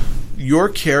result, your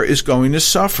care is going to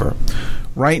suffer.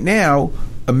 Right now,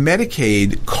 a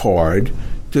Medicaid card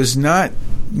does not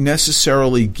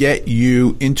necessarily get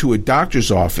you into a doctor's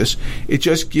office. It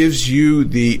just gives you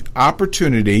the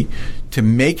opportunity to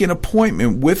make an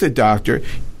appointment with a doctor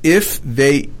if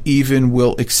they even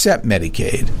will accept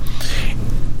Medicaid.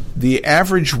 The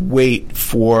average wait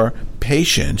for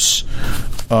patients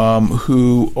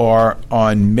who are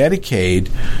on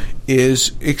Medicaid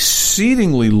is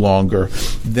exceedingly longer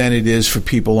than it is for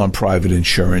people on private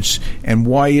insurance. And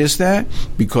why is that?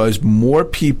 Because more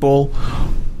people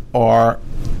are,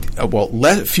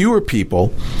 fewer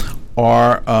people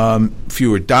are,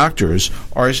 fewer doctors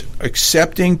are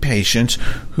accepting patients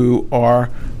who are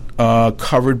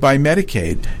covered by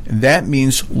Medicaid. And that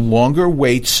means longer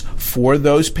waits for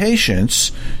those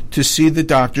patients to see the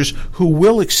doctors who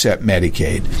will accept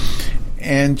Medicaid.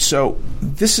 And so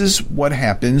this is what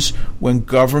happens when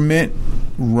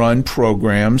government-run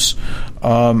programs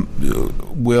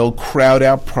will crowd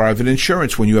out private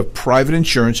insurance. When you have private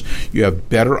insurance, you have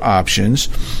better options,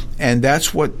 and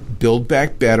that's what Build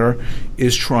Back Better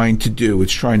is trying to do.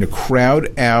 It's trying to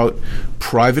crowd out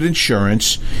private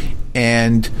insurance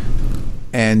and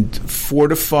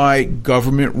fortify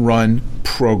government-run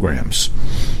programs.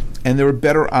 And there are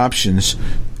better options,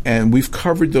 and we've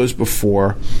covered those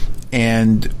before.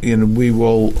 And we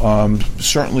will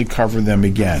certainly cover them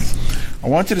again. I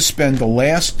wanted to spend the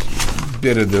last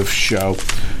bit of the show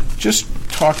just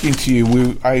talking to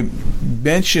you. I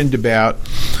mentioned about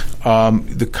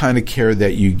the kind of care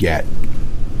that you get.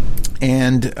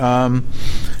 And I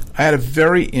had a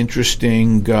very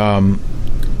interesting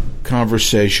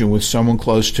conversation with someone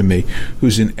close to me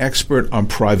who's an expert on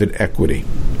private equity.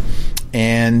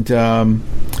 And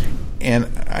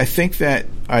I think that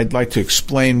I'd like to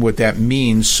explain what that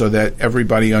means so that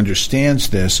everybody understands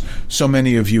this. So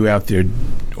many of you out there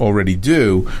already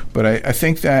do, but I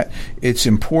think that it's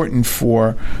important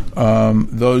for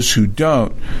those who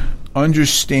don't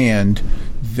understand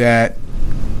that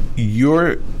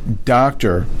your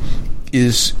doctor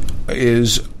is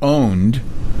owned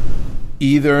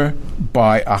either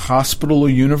by a hospital or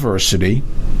university,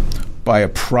 by a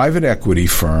private equity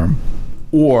firm,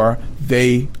 or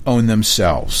they own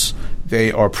themselves.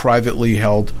 They are privately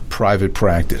held private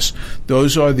practice.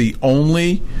 Those are the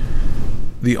only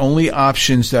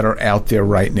options that are out there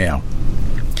right now.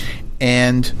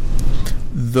 And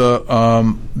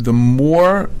the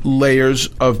more layers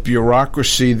of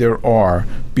bureaucracy there are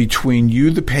between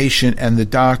you, the patient, and the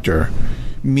doctor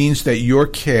means that your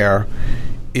care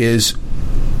is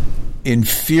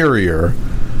inferior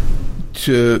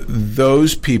to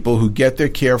those people who get their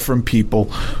care from people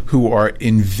who are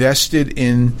invested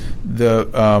in the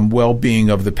well-being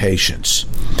of the patients.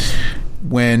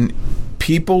 When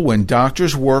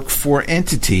doctors work for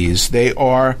entities, they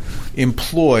are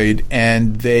employed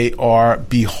and they are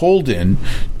beholden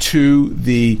to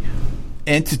the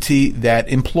entity that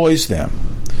employs them.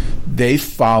 They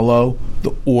follow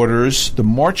the orders, the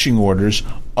marching orders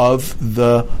of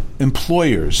the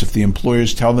employers. If the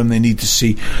employers tell them they need to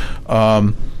see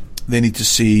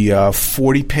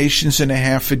 40 patients in a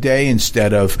half a day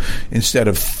instead of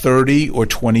 30 or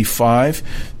 25,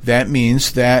 that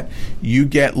means that you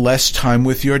get less time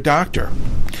with your doctor.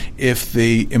 If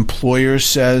the employer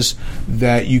says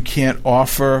that you can't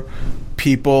offer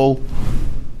people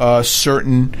a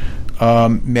certain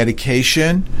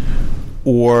medication,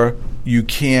 or you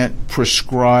can't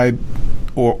prescribe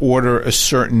or order a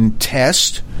certain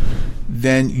test,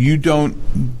 then you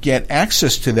don't get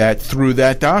access to that through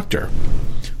that doctor.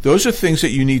 Those are things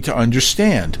that you need to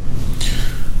understand.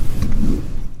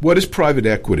 What is private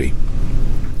equity?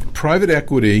 Private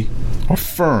equity are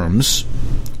firms,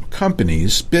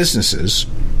 companies, businesses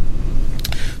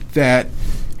that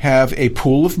have a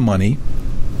pool of money,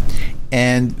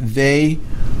 and they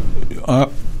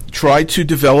try to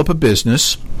develop a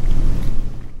business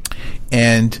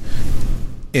and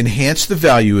enhance the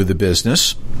value of the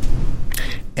business,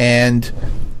 and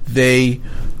they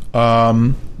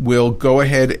will go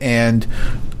ahead and,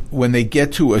 when they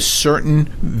get to a certain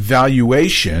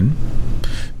valuation,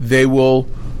 they will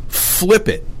flip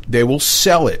it. They will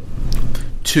sell it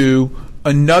to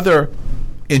another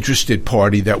interested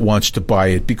party that wants to buy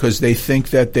it because they think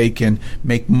that they can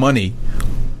make money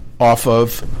off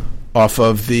of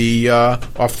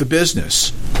the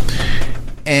business.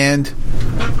 And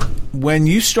when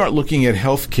you start looking at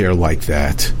healthcare like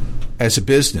that as a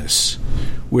business,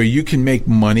 where you can make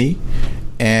money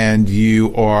and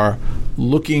you are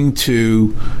looking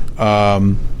to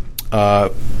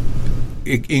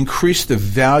increase the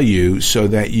value so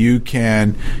that you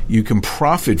can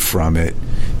profit from it,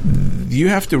 you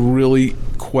have to really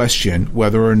question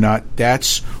whether or not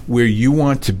that's where you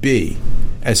want to be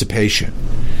as a patient.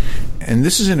 And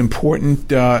this is an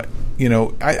important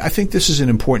I think this is an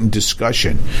important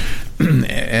discussion,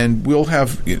 and we'll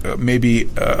have maybe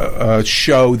a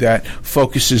show that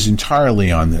focuses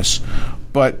entirely on this.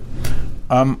 But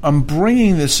I'm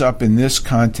bringing this up in this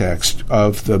context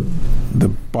of the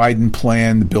Biden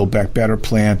plan, the Build Back Better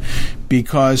plan,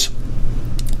 because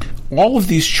all of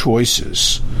these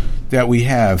choices that we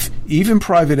have, even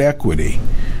private equity,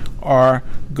 are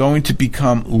going to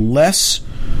become less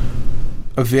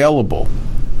available.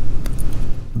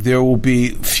 There will be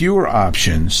fewer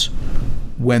options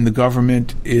when the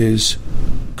government is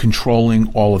controlling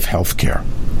all of healthcare.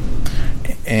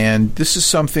 And this is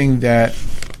something that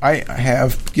I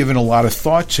have given a lot of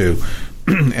thought to,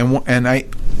 and I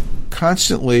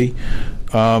constantly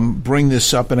bring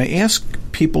this up, and I ask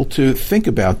people to think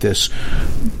about this.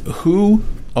 Who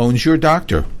owns your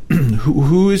doctor?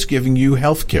 Who is giving you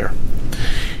healthcare?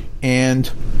 And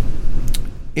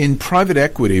in private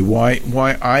equity, why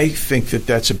I think that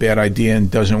that's a bad idea and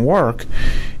doesn't work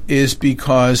is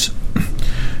because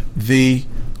the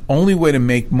only way to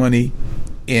make money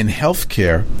in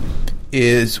healthcare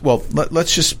is, well,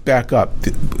 let's just back up.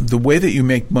 The way that you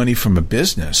make money from a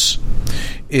business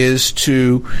is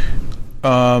to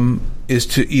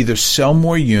either sell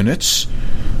more units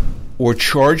or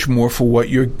charge more for what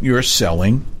you're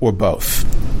selling, or both.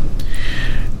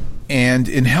 And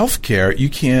in healthcare, you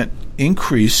can't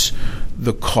increase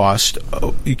the cost.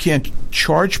 You can't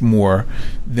charge more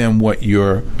than what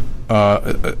you're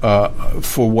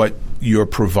for what you're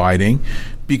providing,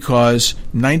 because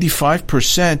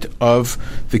 95% of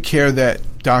the care that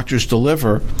doctors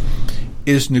deliver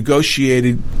is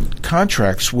negotiated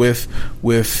contracts with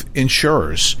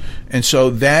insurers. And so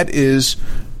that is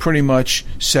pretty much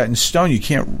set in stone. You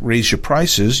can't raise your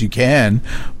prices. You can,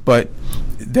 but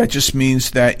that just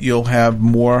means that you'll have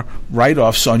more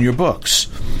write-offs on your books.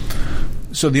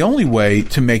 So the only way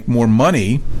to make more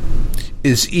money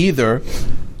is either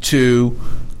to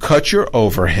cut your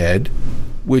overhead,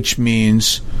 which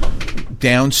means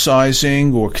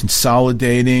downsizing or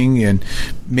consolidating and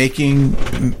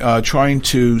trying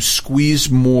to squeeze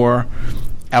more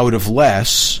out of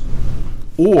less,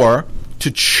 or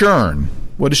to churn.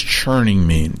 What does churning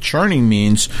mean? Churning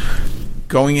means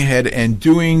going ahead and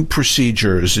doing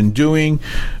procedures and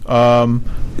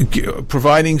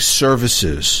providing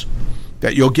services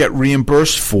that you'll get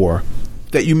reimbursed for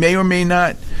that you may or may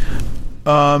not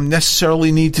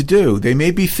necessarily need to do. They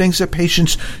may be things that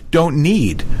patients don't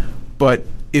need, but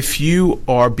if you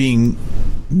are being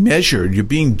measured, you're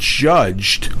being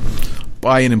judged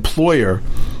by an employer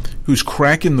who's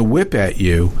cracking the whip at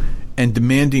you and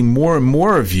demanding more and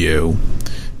more of you,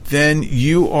 then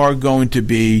you are going to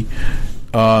be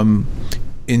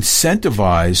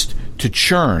incentivized to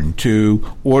churn, to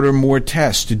order more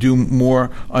tests, to do more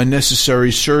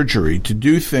unnecessary surgery, to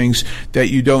do things that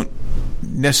you don't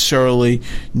necessarily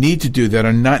need to do, that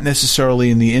are not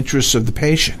necessarily in the interests of the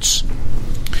patients.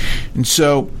 And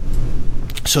so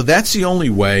that's the only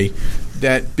way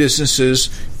that businesses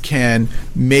can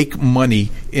make money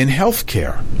in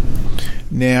healthcare.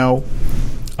 Now,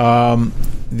 when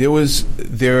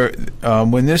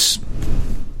this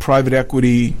private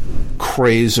equity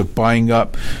craze of buying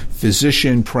up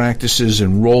physician practices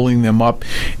and rolling them up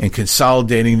and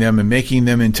consolidating them and making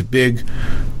them into big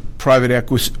private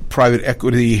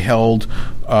equity held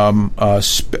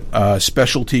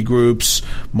specialty groups,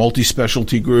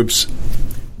 multi-specialty groups,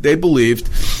 they believed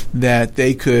that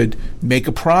they could make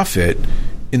a profit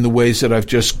in the ways that I've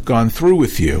just gone through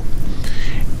with you.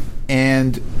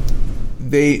 And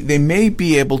they may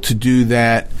be able to do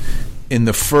that in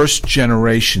the first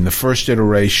generation, the first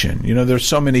iteration. You know, there's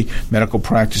so many medical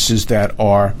practices that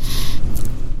are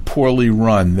poorly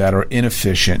run, that are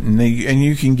inefficient, and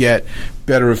you can get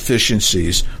better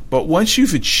efficiencies. But once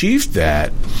you've achieved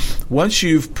that, once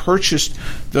you've purchased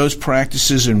those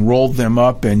practices and rolled them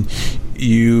up, and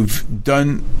you've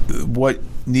done what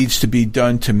needs to be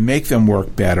done to make them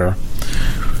work better,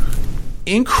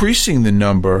 increasing the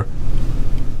number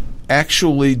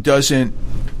actually doesn't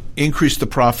increase the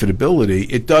profitability.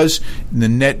 It does the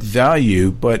net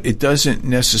value, but it doesn't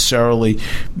necessarily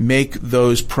make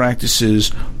those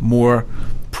practices more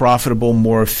profitable,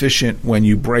 more efficient when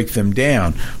you break them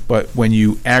down. But when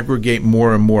you aggregate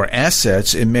more and more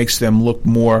assets, it makes them look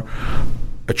more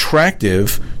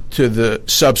attractive to the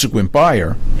subsequent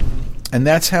buyer. And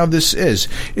that's how this is.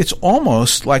 It's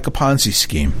almost like a Ponzi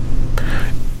scheme.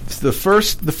 The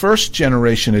first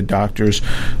generation of doctors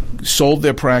sold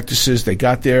their practices. They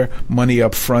got their money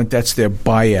up front. That's their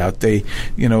buyout.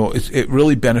 It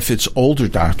really benefits older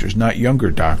doctors, not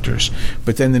younger doctors.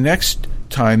 But then the next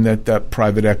time that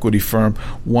private equity firm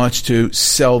wants to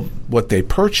sell what they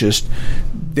purchased,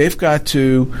 they've got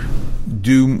to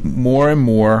do more and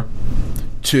more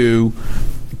to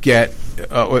get.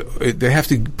 They have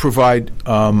to provide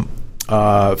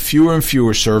fewer and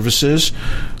fewer services,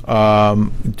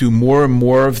 do more and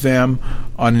more of them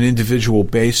on an individual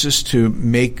basis to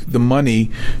make the money,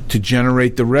 to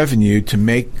generate the revenue,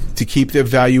 to keep their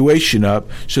valuation up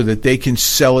so that they can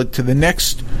sell it to the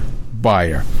next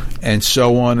buyer, and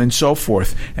so on and so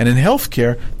forth. And in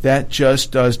healthcare, that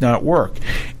just does not work.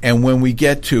 And when we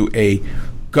get to a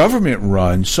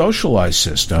government-run, socialized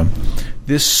system,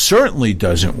 this certainly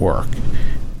doesn't work.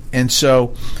 And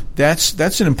so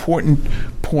that's an important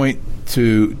point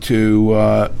to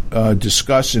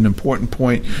discuss, an important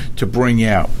point to bring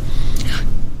out.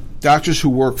 Doctors who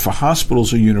work for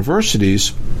hospitals or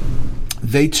universities,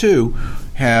 they too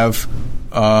have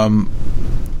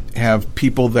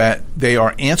people that they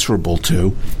are answerable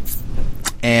to,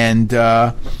 and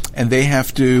they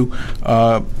have to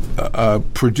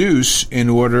produce in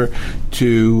order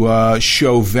to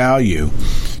show value.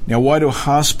 Now, why do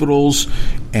hospitals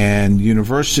and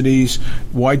universities,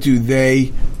 why do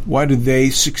they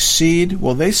succeed?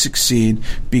 Well, they succeed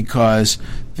because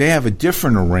they have a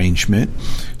different arrangement.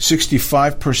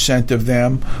 65% of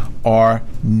them are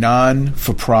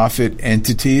non-for-profit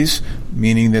entities,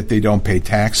 meaning that they don't pay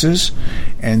taxes.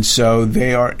 And so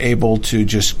they are able to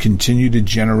just continue to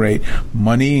generate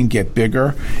money and get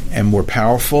bigger and more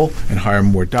powerful and hire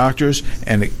more doctors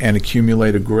and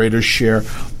accumulate a greater share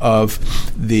of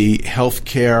the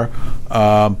healthcare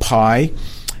pie.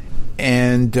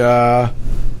 And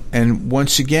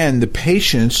once again, the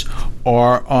patients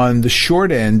are on the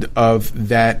short end of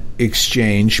that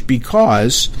exchange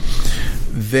because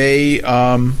they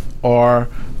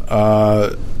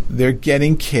they're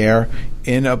getting care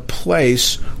in a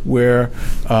place where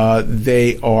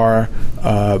they are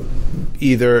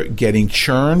either getting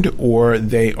churned or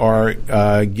they are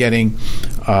getting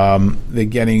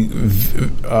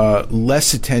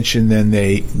less attention than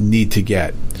they need to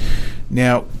get.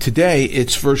 Now, today,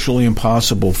 it's virtually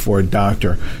impossible for a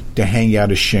doctor to hang out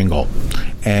a shingle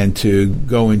and to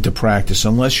go into practice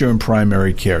unless you're in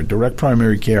primary care. Direct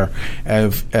primary care,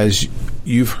 as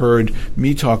you've heard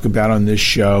me talk about on this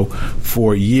show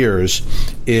for years,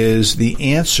 is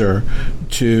the answer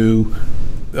to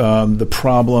the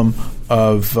problem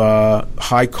of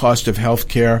high cost of health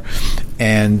care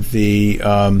and the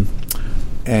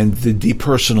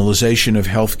depersonalization of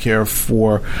healthcare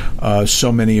for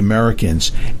so many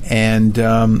Americans, and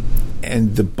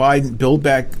the Biden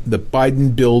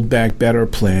Build Back Better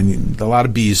plan, a lot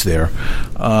of B's there,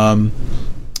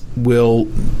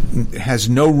 has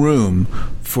no room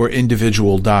for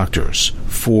individual doctors,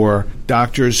 for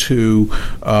doctors who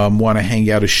want to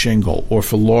hang out a shingle, or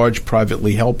for large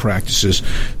privately held practices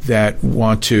that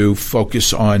want to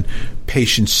focus on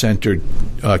patient-centered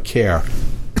care.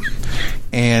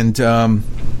 And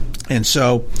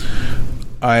so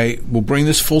I will bring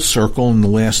this full circle in the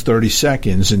last 30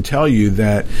 seconds and tell you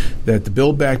that the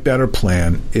Build Back Better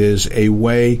plan is a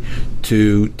way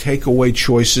to take away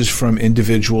choices from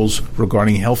individuals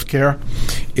regarding health care.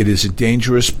 It is a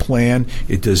dangerous plan.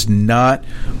 It does not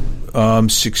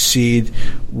succeed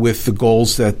with the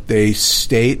goals that they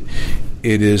state.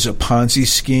 It is a Ponzi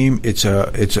scheme. It's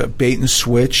a bait and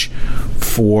switch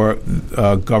for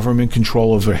government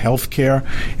control over health care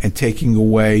and taking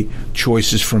away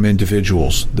choices from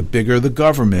individuals. The bigger the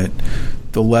government,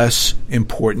 the less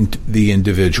important the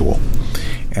individual.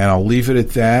 And I'll leave it at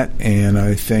that. And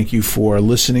I thank you for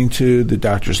listening to the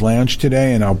Doctor's Lounge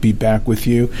today. And I'll be back with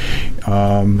you.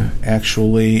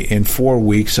 Actually, in 4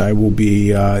 weeks, I will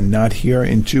be not here.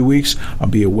 In 2 weeks, I'll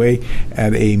be away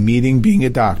at a meeting being a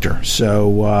doctor.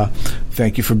 So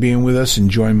thank you for being with us. And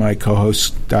join my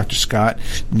co-host, Dr. Scott,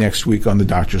 next week on the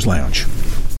Doctor's Lounge.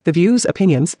 The views,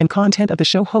 opinions, and content of the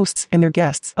show hosts and their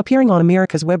guests appearing on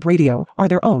America's Web Radio are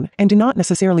their own and do not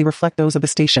necessarily reflect those of the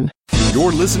station.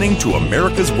 You're listening to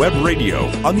America's Web Radio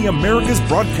on the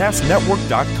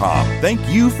AmericasBroadcastNetwork.com. Thank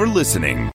you for listening.